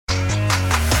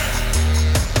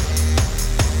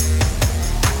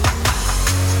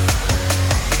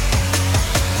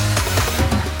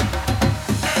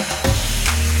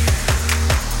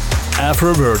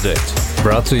AfroVerdict,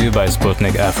 brought to you by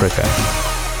Sputnik Africa.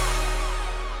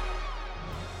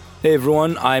 Hey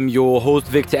everyone, I'm your host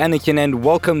Victor Anakin and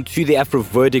welcome to the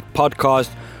AfroVerdict podcast,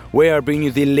 where I bring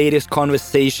you the latest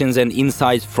conversations and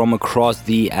insights from across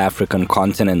the African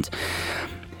continent.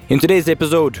 In today's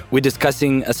episode, we're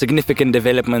discussing a significant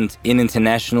development in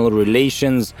international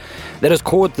relations that has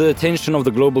caught the attention of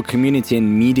the global community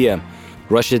and media.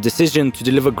 Russia's decision to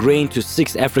deliver grain to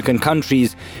 6 African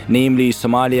countries, namely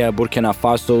Somalia, Burkina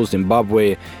Faso,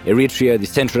 Zimbabwe, Eritrea, the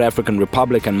Central African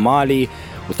Republic, and Mali,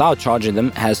 without charging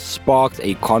them, has sparked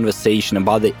a conversation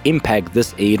about the impact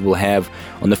this aid will have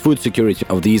on the food security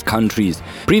of these countries.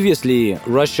 Previously,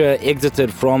 Russia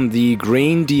exited from the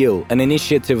grain deal, an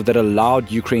initiative that allowed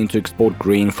Ukraine to export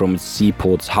grain from its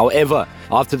seaports. However,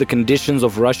 after the conditions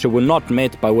of Russia were not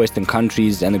met by Western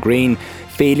countries and the grain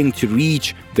failing to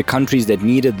reach the countries that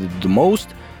needed it the most,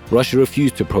 Russia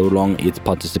refused to prolong its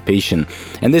participation.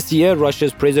 And this year,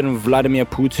 Russia's President Vladimir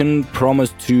Putin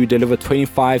promised to deliver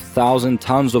 25,000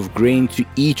 tons of grain to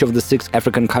each of the 6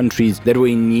 African countries that were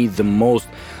in need the most.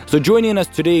 So joining us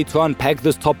today to unpack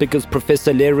this topic is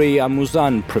Professor Larry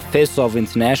Amuzan, Professor of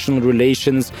International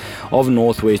Relations of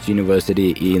Northwest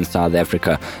University in South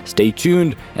Africa. Stay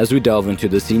tuned as we delve into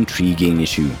this intriguing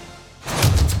issue.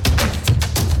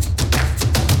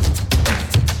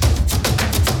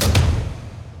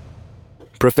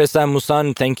 Professor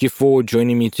Musan, thank you for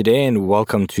joining me today and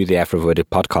welcome to the AfroVerdict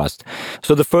podcast.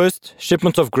 So the first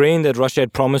shipment of grain that Russia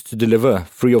had promised to deliver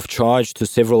free of charge to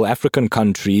several African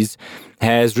countries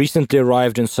has recently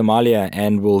arrived in Somalia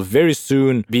and will very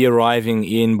soon be arriving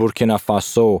in Burkina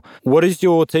Faso. What is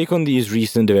your take on these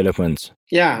recent developments?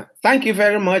 Yeah, thank you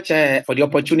very much for the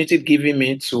opportunity given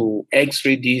me to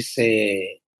x-ray this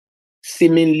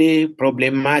seemingly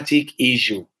problematic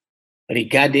issue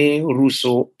regarding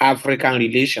Russo-African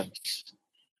relations.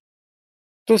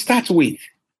 To start with,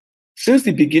 since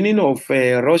the beginning of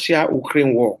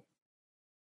Russia-Ukraine war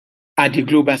at the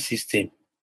global system,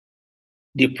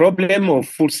 the problem of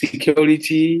food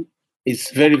security is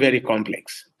very, very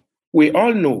complex. We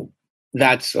all know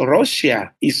that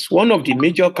Russia is one of the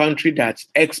major countries that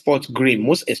exports grain,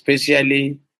 most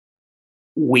especially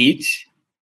wheat,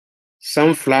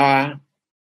 sunflower,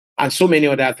 and so many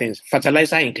other things,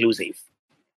 fertilizer inclusive.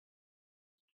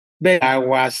 There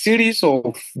were a series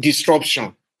of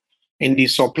disruptions in the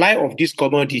supply of these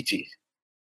commodities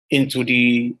into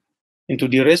the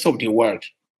rest of the world.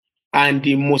 And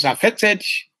the most affected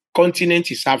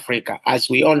continent is Africa, as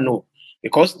we all know,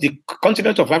 because the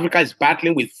continent of Africa is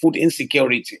battling with food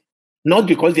insecurity, not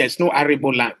because there is no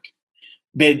arable land,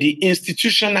 but the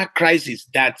institutional crisis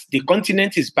that the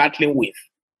continent is battling with.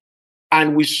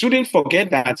 And we shouldn't forget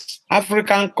that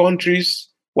African countries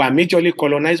were majorly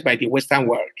colonized by the Western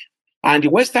world. And the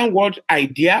Western world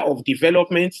idea of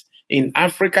development in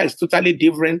Africa is totally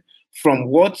different from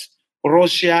what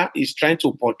Russia is trying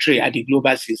to portray at the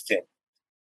global system.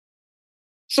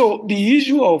 So the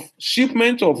issue of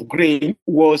shipment of grain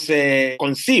was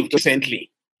conceived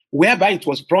recently, whereby it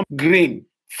was promised grain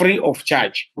free of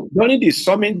charge during the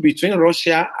summit between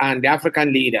Russia and the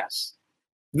African leaders.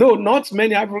 Though not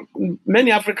many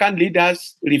African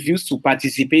leaders refused to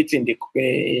participate in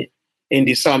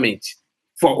the summit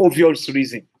for obvious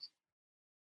reasons.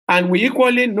 And we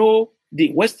equally know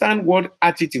the Western world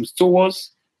attitudes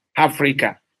towards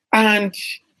Africa. And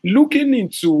looking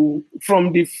into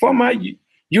from the former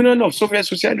Union of Soviet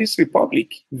Socialist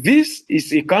Republic, this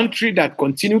is a country that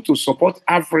continues to support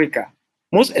Africa,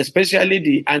 most especially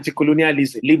the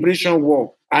anti-colonialism, liberation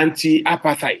war,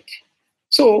 anti-apartheid.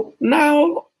 So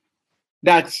now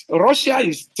that Russia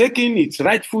is taking its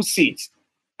rightful seat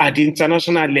at the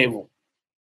international level,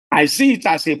 I see it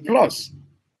as a plus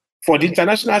for the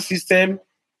international system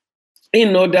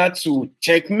in order to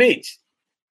checkmate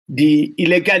the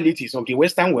illegalities of the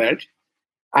Western world.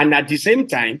 And at the same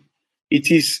time,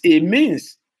 it is a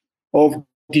means of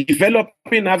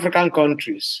developing African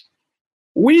countries.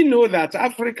 We know that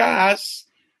Africa has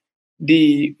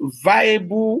the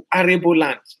viable arable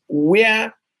land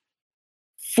where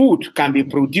food can be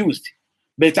produced.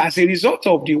 But as a result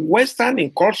of the Western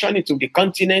incursion into the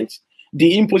continent,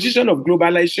 the imposition of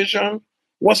globalization,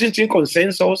 Washington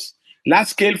consensus,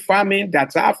 large-scale farming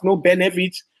that have no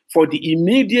benefit for the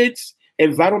immediate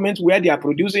environment where they are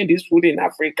producing this food in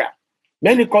Africa,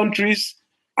 many countries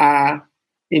are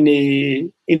in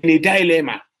a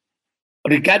dilemma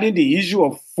regarding the issue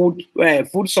of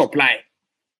food supply.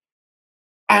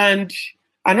 And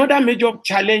another major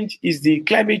challenge is the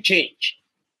climate change.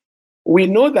 We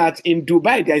know that in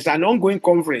Dubai, there is an ongoing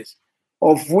conference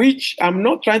of which I'm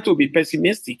not trying to be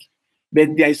pessimistic,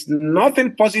 but there is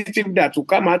nothing positive that will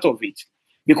come out of it.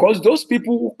 because those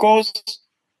people who cause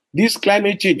this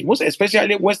climate change, most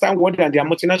especially Western world and their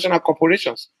multinational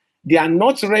corporations, they are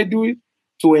not ready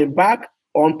to embark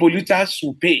on polluters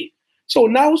who pay. So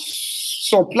now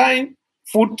supplying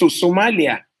food to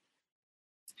Somalia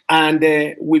and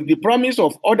with the promise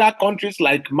of other countries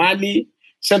like Mali,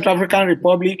 Central African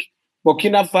Republic,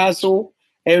 Burkina Faso,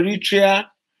 Eritrea,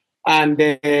 and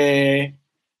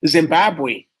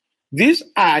Zimbabwe. These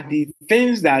are the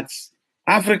things that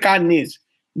Africa needs.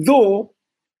 Though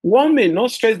one may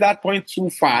not stress that point too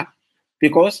far,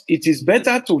 because it is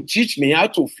better to teach me how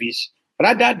to fish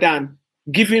rather than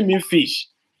giving me fish.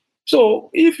 So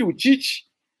if you teach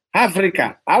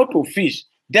Africa how to fish,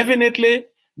 definitely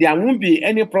there won't be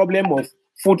any problem of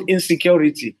food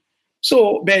insecurity.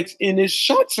 So, but in a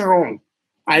short run,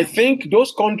 I think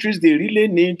those countries, they really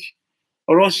need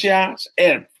Russia's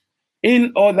help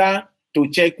in order to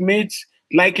checkmate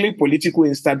likely political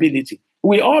instability.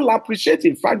 We all appreciate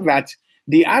the fact that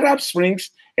the Arab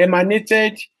Springs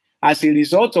emanated as a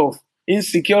result of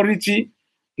insecurity,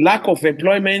 lack of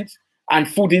employment, and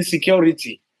food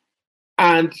insecurity.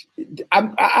 And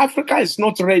Africa is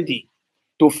not ready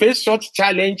to face such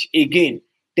challenge again,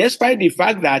 despite the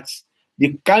fact that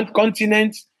the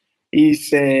continent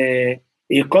is a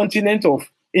continent of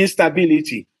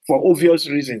instability for obvious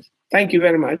reasons. Thank you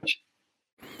very much.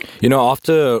 You know,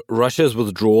 after Russia's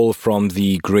withdrawal from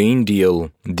the grain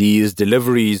deal, these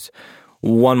deliveries,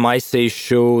 one might say,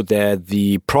 show that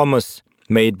the promise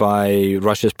made by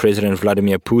Russia's President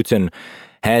Vladimir Putin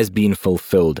has been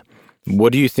fulfilled.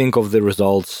 What do you think of the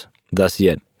results thus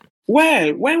yet?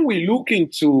 Well, when we look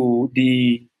into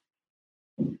the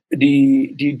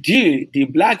deal, the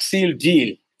Black Seal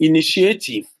deal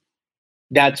initiative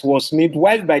that was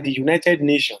midwifed by the United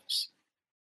Nations,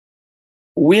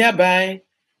 whereby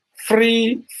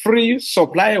free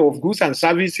supply of goods and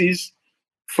services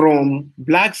from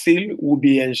Black Seal will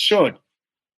be ensured.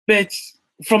 But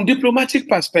from diplomatic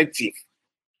perspective,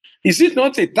 is it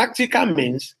not a tactical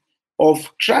means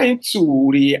of trying to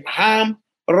rearm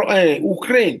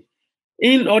Ukraine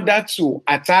in order to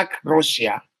attack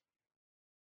Russia?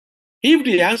 If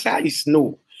the answer is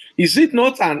no, is it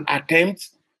not an attempt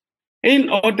in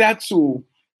order to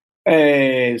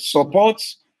support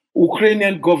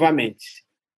Ukrainian government,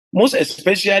 most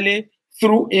especially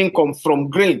through income from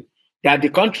grain that the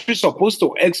country is supposed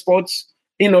to export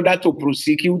in order to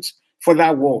prosecute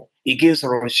further war against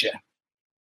Russia?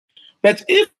 But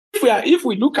if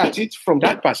we look at it from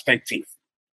that perspective,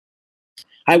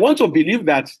 I want to believe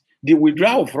that the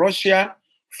withdrawal of Russia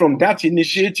from that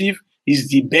initiative is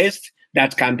the best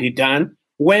that can be done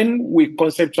when we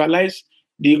conceptualize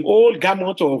the whole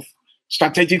gamut of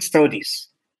strategic studies.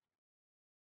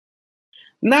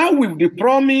 Now, with the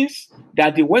promise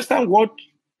that the Western world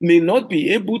may not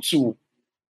be able to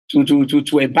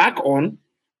embark on,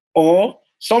 or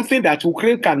something that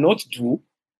Ukraine cannot do,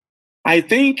 I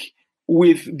think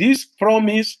with this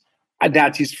promise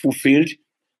that is fulfilled,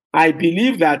 I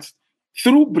believe that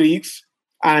through BRICS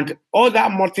and other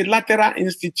multilateral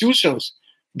institutions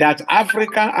that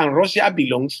Africa and Russia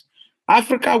belongs,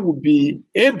 Africa will be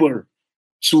able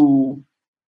to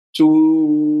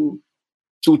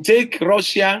take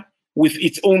Russia with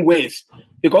its own ways.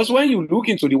 Because when you look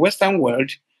into the Western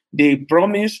world, they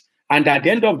promise, and at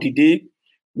the end of the day,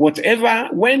 whatever,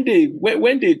 when they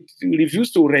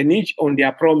refuse to renege on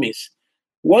their promise,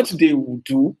 what they will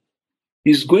do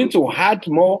is going to add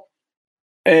more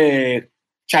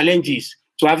challenges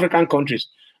to African countries.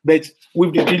 But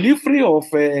with the delivery of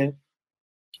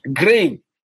grain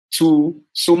to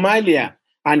Somalia,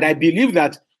 and I believe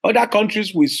that other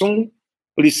countries will soon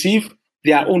receive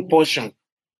their own portion.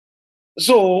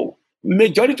 So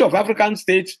majority of African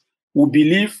states will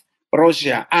believe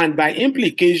Russia, and by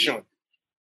implication,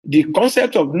 the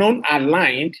concept of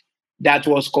non-aligned that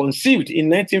was conceived in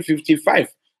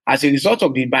 1955 as a result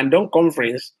of the Bandung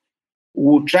Conference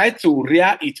will try to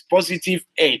rear its positive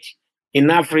edge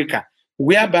in Africa,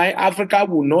 whereby Africa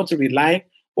will not rely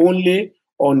only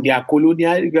on their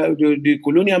the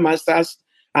colonial masters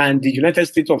and the United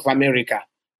States of America,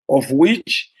 of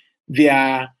which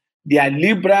their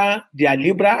liberal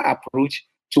approach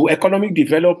to economic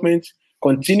development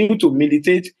continue to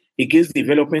militate against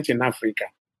development in Africa.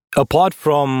 Apart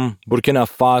from Burkina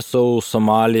Faso,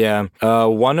 Somalia,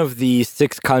 one of the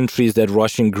 6 countries that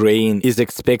Russian grain is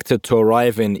expected to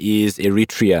arrive in is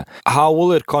Eritrea. How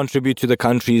will it contribute to the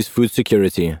country's food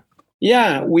security?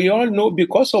 Yeah, we all know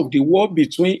because of the war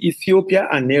between Ethiopia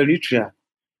and Eritrea,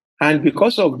 and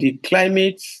because of the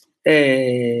climate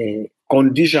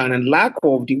condition and lack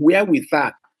of the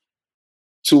wherewithal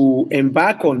to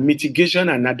embark on mitigation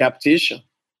and adaptation,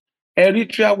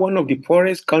 Eritrea, one of the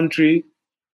poorest countries,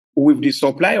 with the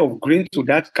supply of grain to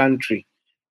that country,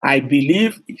 I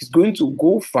believe is going to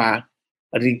go far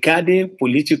regarding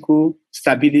political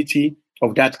stability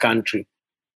of that country.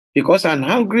 Because an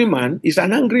hungry man is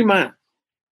an angry man.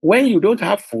 When you don't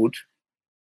have food,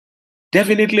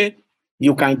 definitely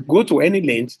you can go to any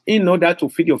length in order to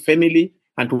feed your family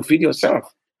and to feed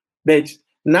yourself. But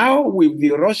now with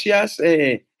the Russia's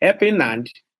helping hand,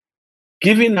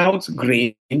 giving out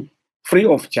grain free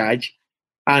of charge,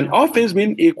 and all things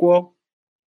being equal,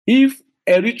 if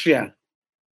Eritrea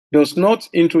does not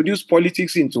introduce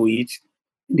politics into it,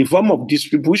 in the form of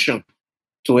distribution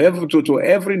to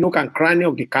every nook and cranny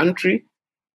of the country,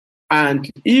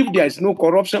 and if there is no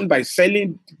corruption by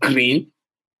selling grain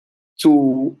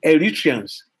to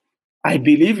Eritreans, I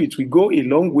believe it will go a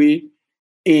long way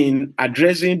in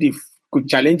addressing the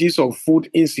challenges of food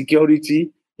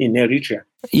insecurity in Eritrea.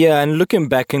 Yeah, and looking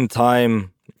back in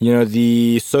time,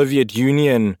 the Soviet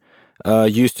Union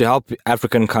used to help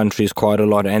African countries quite a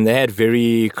lot, and they had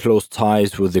very close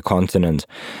ties with the continent.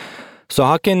 So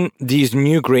how can these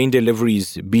new grain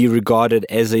deliveries be regarded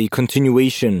as a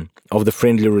continuation of the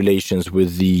friendly relations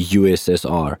with the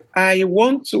USSR? I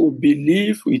want to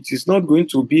believe it is not going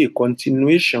to be a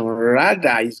continuation.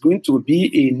 Rather, it's going to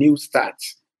be a new start.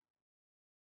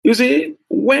 You see,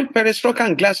 when Perestroika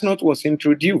and Glasnost was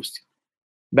introduced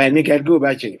by Mikhail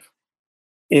Gorbachev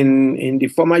in the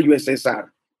former USSR,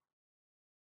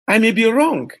 I may be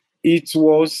wrong. It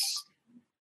was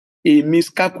a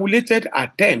miscalculated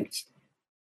attempt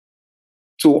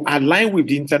to align with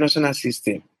the international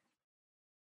system.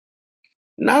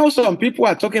 Now some people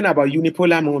are talking about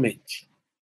unipolar moment,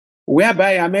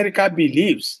 whereby America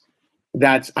believes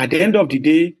that at the end of the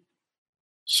day,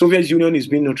 Soviet Union is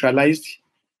being neutralized.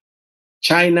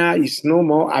 China is no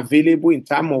more available in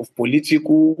terms of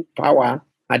political power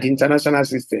at the international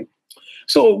system.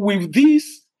 So with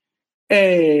this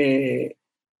aid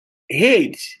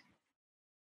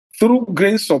through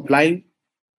grain supply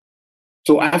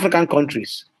to African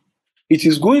countries, it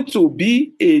is going to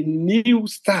be a new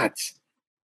start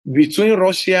between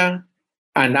Russia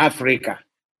and Africa.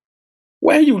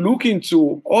 When you look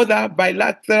into other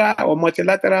bilateral or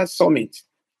multilateral summits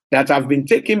that have been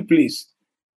taking place,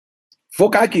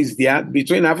 FOCAC is there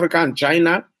between Africa and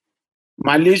China.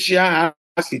 Malaysia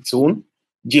has its own.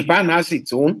 Japan has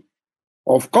its own.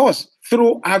 Of course,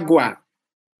 through AGUA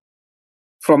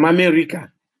from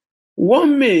America.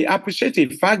 One may appreciate the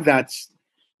fact that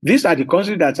these are the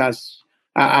countries that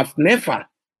have never,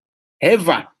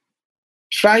 ever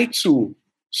tried to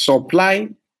supply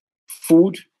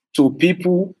food to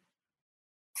people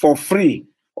for free,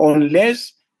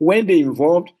 unless when they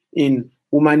involved in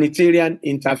humanitarian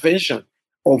intervention,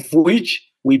 of which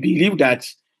we believe that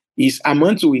is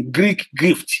amount to a Greek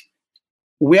gift,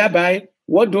 whereby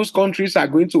what those countries are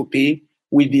going to pay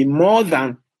will be more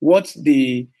than what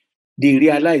they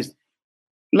realized.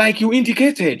 Like you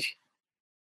indicated,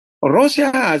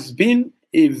 Russia has been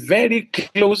a very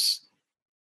close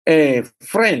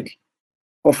friend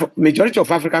of majority of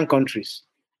African countries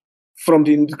from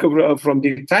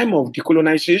the time of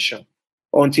decolonization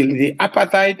until the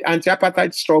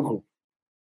anti-apartheid struggle.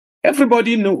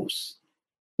 Everybody knows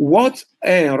what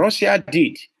Russia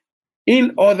did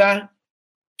in order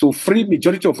to free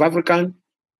majority of African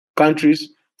countries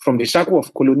from the shackle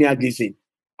of colonialism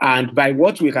and by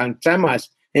what we can term as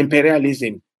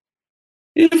imperialism.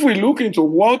 If we look into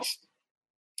what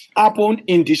happened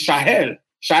in the Sahel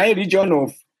region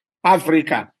of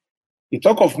Africa, you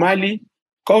talk of Mali,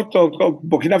 talk of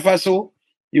Burkina Faso,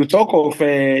 you talk of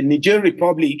Niger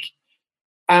Republic,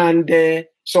 and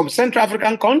some Central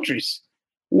African countries,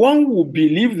 one would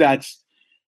believe that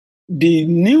the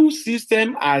new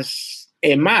system has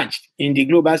emerged in the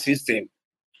global system.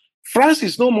 France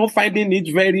is no more finding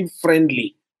it very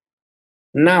friendly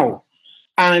now.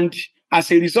 And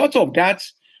as a result of that,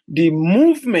 the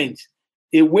movement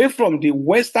away from the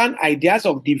Western ideas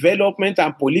of development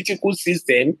and political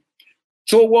system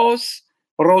towards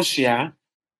Russia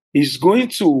is going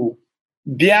to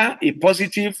bear a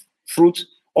positive fruit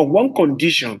on one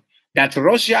condition, that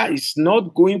Russia is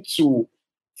not going to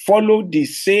follow the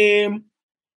same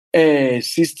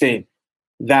system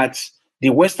that the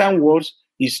Western world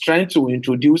is trying to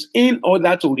introduce in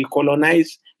order to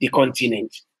recolonize the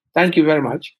continent. Thank you very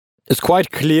much. It's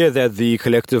quite clear that the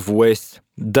collective West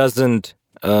doesn't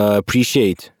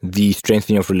appreciate the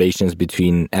strengthening of relations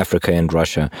between Africa and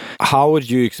Russia. How would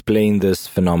you explain this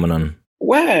phenomenon?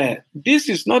 Well, this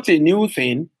is not a new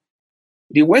thing.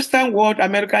 The Western world,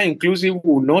 America inclusive,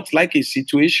 will not like a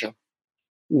situation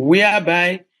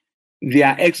whereby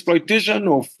their exploitation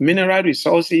of mineral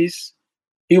resources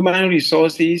human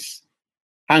resources,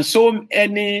 and so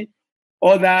many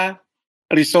other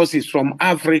resources from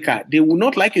Africa. They will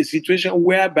not like a situation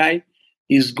whereby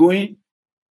it's going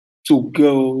to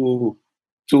go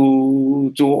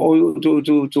to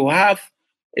have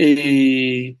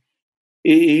a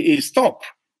stop.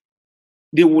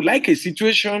 They would like a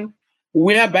situation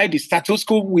whereby the status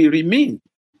quo will remain.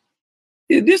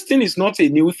 This thing is not a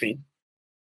new thing.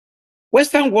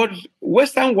 Western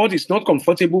world is not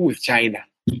comfortable with China.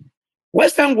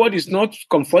 Western world is not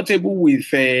comfortable with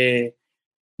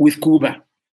Cuba.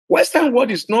 Western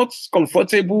world is not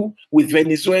comfortable with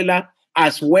Venezuela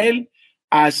as well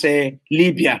as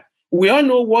Libya. We all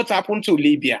know what happened to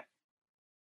Libya.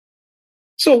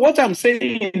 So what I'm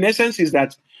saying in essence is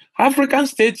that African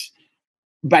states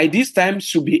by this time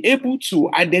should be able to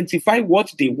identify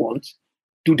what they want.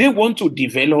 Do they want to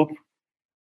develop?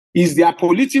 Is their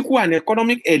political and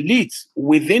economic elites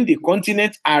within the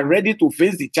continent are ready to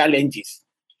face the challenges?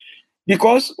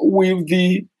 Because with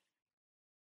the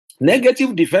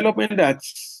negative development that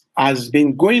has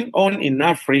been going on in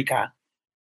Africa,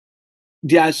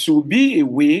 there should be a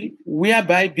way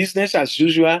whereby business as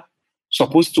usual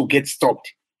supposed to get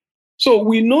stopped. So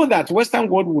we know that Western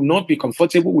world will not be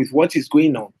comfortable with what is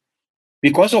going on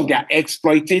because of their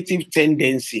exploitative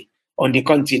tendency on the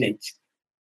continent.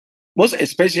 Most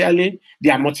especially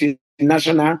their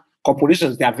multinational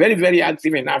corporations. They are very, very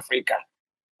active in Africa.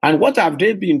 And what have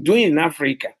they been doing in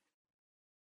Africa?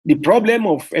 The problem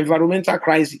of environmental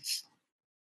crisis.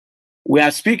 We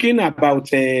are speaking about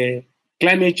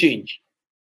climate change.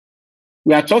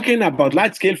 We are talking about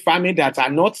large-scale farming that are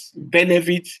not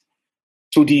benefit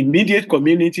to the immediate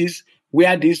communities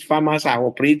where these farmers are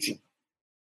operating.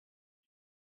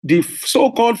 The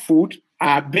so-called food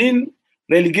are being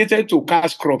relegated to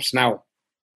cash crops now.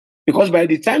 Because by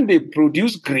the time they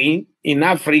produce grain in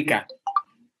Africa,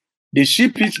 they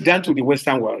ship it down to the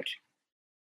Western world.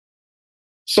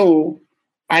 So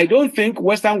I don't think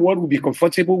Western world will be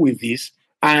comfortable with this.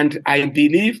 And I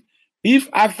believe if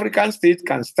African states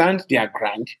can stand their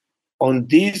ground on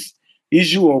this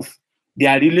issue of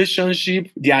their relationship,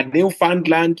 their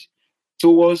Newfoundland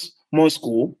towards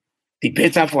Moscow, the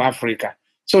better for Africa,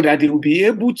 so that they will be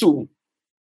able to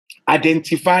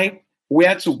identify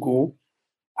where to go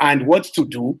and what to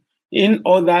do in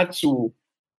order to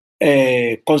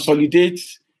consolidate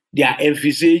their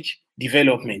envisaged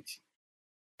development.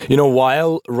 You know,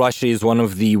 while Russia is one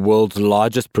of the world's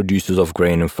largest producers of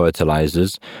grain and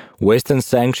fertilizers, Western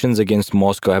sanctions against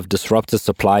Moscow have disrupted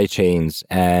supply chains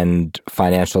and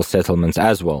financial settlements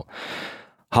as well.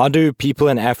 How do people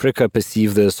in Africa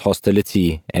perceive this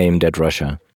hostility aimed at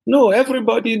Russia? No,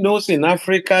 everybody knows in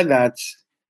Africa that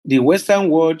the Western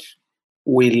world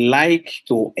will like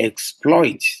to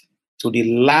exploit to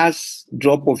the last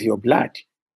drop of your blood.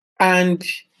 And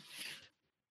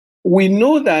we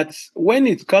know that when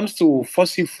it comes to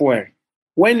fossil fuel,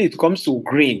 when it comes to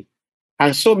grain,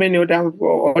 and so many other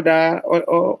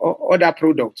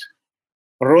products,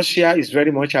 Russia is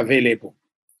very much available.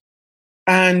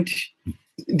 And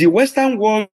the Western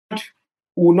world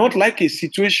will not like a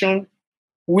situation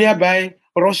whereby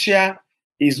Russia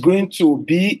is going to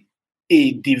be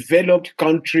a developed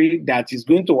country that is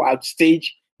going to outstage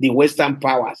the Western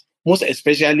powers, most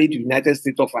especially the United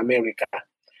States of America.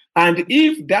 And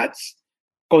if that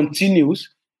continues,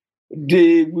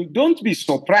 don't be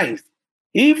surprised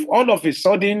if all of a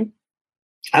sudden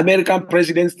American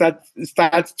president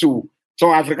starts to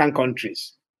tour African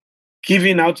countries,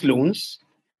 giving out loans,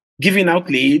 giving out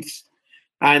aids,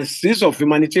 and series of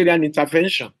humanitarian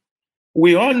intervention.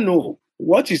 We all know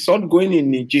what is ongoing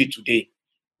in Niger today,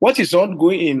 what is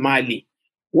ongoing in Mali,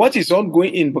 what is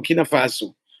ongoing in Burkina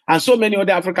Faso, and so many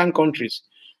other African countries.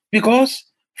 Because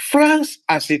France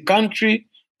as a country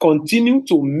continue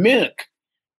to milk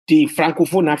the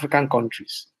Francophone African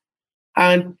countries.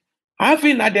 And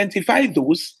having identified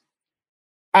those,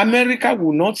 America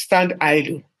will not stand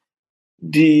idle.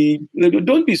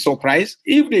 Don't be surprised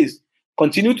if they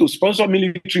continue to sponsor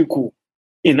military coup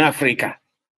in Africa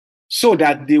so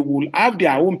that they will have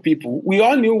their own people. We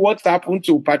all knew what happened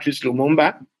to Patrice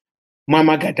Lumumba,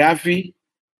 Muammar Gaddafi,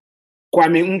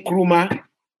 Kwame Nkrumah,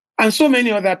 and so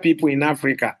many other people in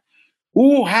Africa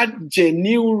who had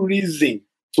genuine reason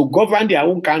to govern their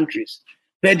own countries.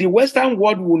 But the Western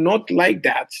world will not like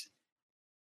that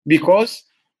because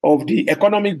of the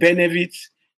economic benefits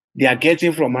they are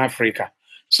getting from Africa.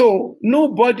 So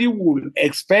nobody will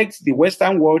expect the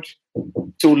Western world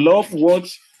to love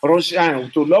what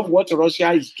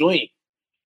Russia is doing.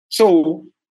 So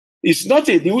it's not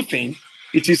a new thing.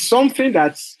 It is something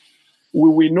that we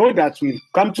will know that will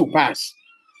come to pass.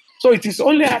 So it is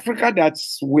only Africa that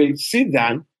will sit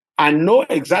down and know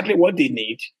exactly what they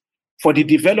need for the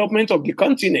development of the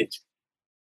continent.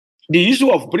 The issue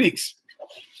of BRICS,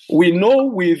 we know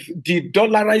with the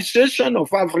dollarization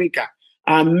of Africa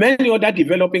and many other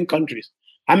developing countries,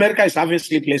 America is having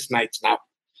sleepless nights now.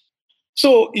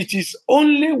 So it is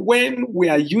only when we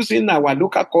are using our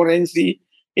local currency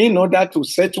in order to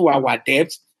settle our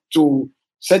debts, to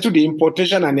settle the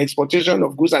importation and exportation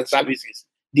of goods and services,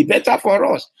 the better for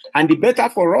us and the better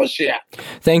for Russia.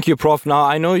 Thank you, Prof. Now,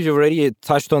 I know you've already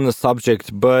touched on the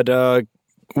subject, but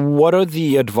what are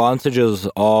the advantages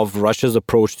of Russia's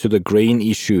approach to the grain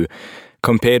issue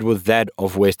compared with that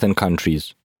of Western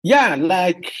countries? Yeah,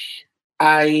 like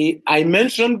I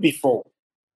mentioned before,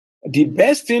 the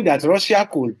best thing that Russia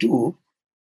could do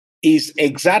is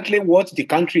exactly what the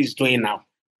country is doing now.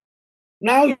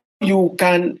 Now, you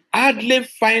can hardly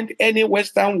find any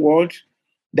Western world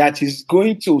that is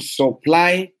going to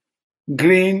supply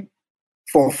grain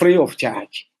for free of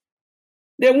charge.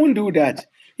 They won't do that.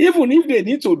 Even if they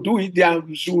need to do it, there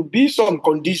should be some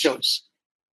conditions.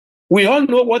 We all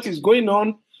know what is going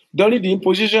on during the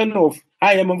imposition of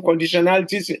IMF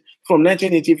conditionalities from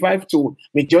 1985 to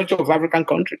majority of African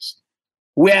countries.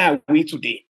 Where are we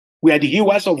today? We are the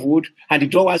hewers of wood and the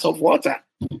drawers of water.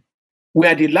 We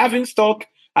are the laughing stock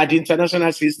at the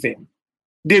international system.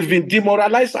 They've been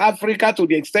demoralized Africa to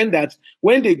the extent that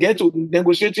when they get to the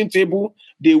negotiating table,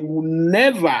 they will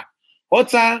never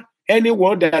utter any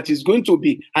word that is going to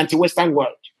be anti-Western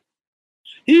world.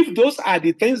 If those are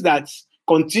the things that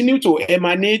continue to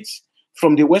emanate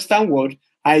from the Western world,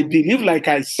 I believe, like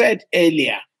I said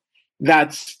earlier,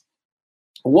 that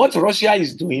what Russia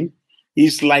is doing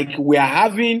is like we are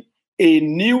having a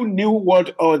new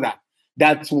world order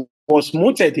that was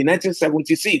mooted in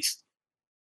 1976.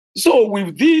 So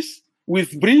with this,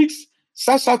 with BRICS,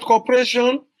 South-South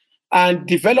cooperation, and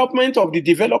development of the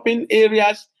developing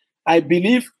areas, I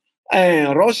believe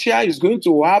Russia is going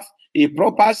to have a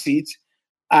proper seat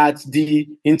at the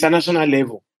international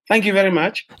level. Thank you very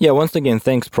much. Yeah, once again,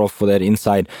 thanks, Prof, for that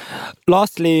insight.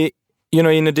 Lastly,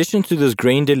 in addition to this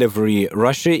grain delivery,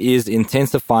 Russia is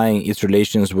intensifying its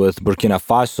relations with Burkina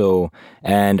Faso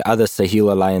and other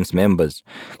Sahel Alliance members.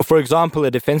 For example,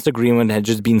 a defense agreement had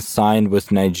just been signed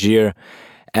with Niger,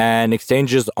 and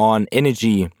exchanges on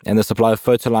energy and the supply of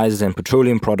fertilizers and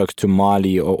petroleum products to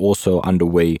Mali are also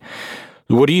underway.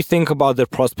 What do you think about the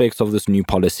prospects of this new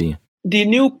policy? The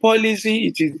new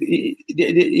policy,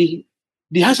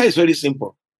 the answer is very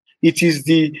simple. It is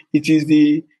the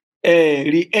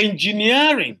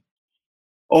re-engineering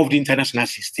of the international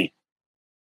system.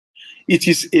 It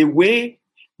is a way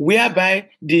whereby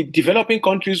the developing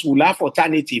countries will have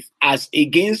alternative as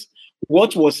against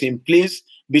what was in place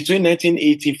between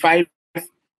 1985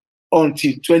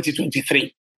 until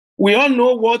 2023. We all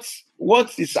know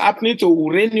what is happening to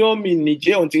uranium in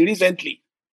Niger until recently.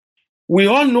 We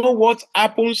all know what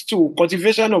happens to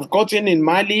cultivation of cotton in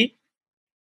Mali,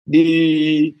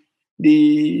 the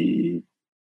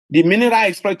mineral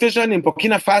exploitation in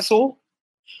Burkina Faso.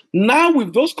 Now,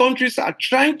 with those countries are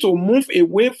trying to move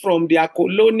away from their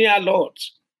colonial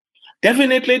lords,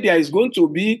 definitely there is going to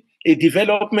be a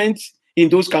development in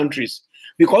those countries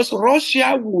because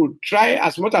Russia would try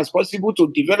as much as possible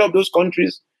to develop those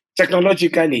countries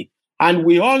technologically. And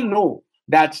we all know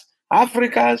that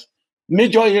Africa's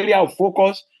major area of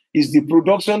focus is the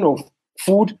production of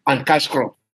food and cash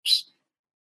crops.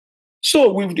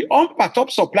 So with the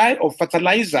unpacked supply of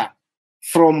fertilizer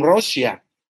from Russia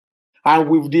and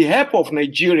with the help of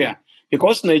Nigeria,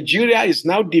 because Nigeria is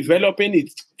now developing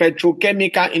its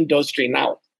petrochemical industry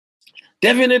now,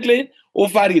 definitely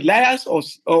over-reliance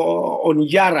on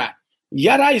Yara.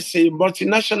 Yara is a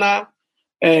multinational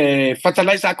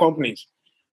fertilizer company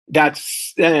that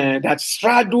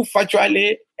straddle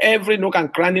virtually every nook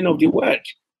and cranny of the world.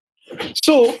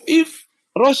 So if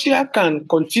Russia can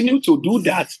continue to do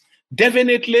that,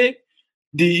 definitely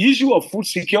the issue of food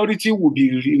security will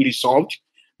be resolved.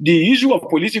 The issue of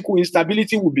political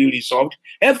instability will be resolved.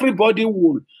 Everybody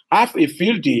will have a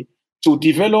field day to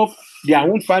develop their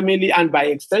own family and by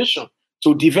extension,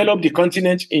 to develop the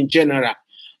continent in general.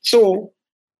 So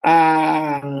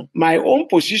my own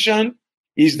position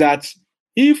is that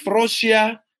if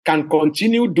Russia can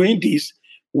continue doing this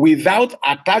without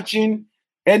attaching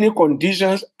any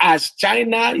conditions as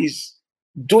China is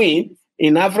doing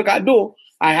in Africa, though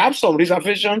I have some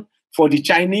reservation for the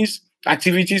Chinese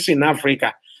activities in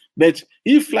Africa. But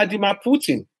if Vladimir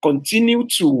Putin continue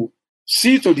to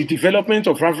see to the development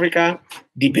of Africa,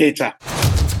 the better.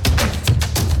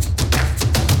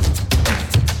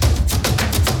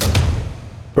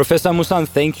 Professor Musan,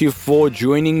 thank you for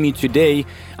joining me today.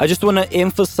 I just want to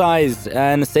emphasize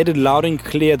and state it loud and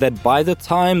clear that by the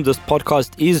time this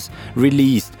podcast is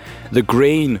released, the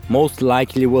grain most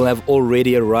likely will have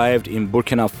already arrived in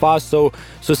Burkina Faso.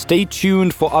 So stay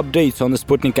tuned for updates on the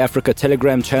Sputnik Africa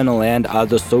Telegram channel and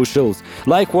other socials.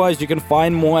 Likewise, you can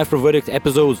find more AfroVerdict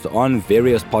episodes on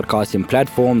various podcasting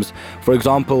platforms. For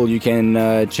example, you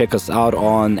can check us out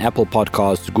on Apple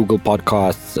Podcasts, Google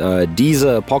Podcasts,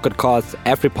 Deezer, Pocket Casts,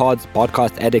 AfriPods,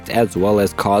 Podcast Addict, as well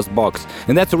as Castbox.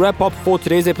 And that's a wrap up for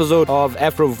today's episode of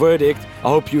AfroVerdict. I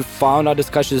hope you found our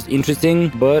discussions interesting,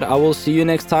 but I will see you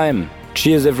next time.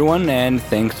 Cheers, everyone, and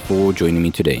thanks for joining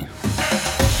me today.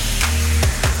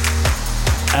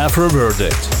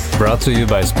 AfroVerdict, brought to you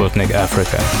by Sputnik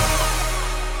Africa.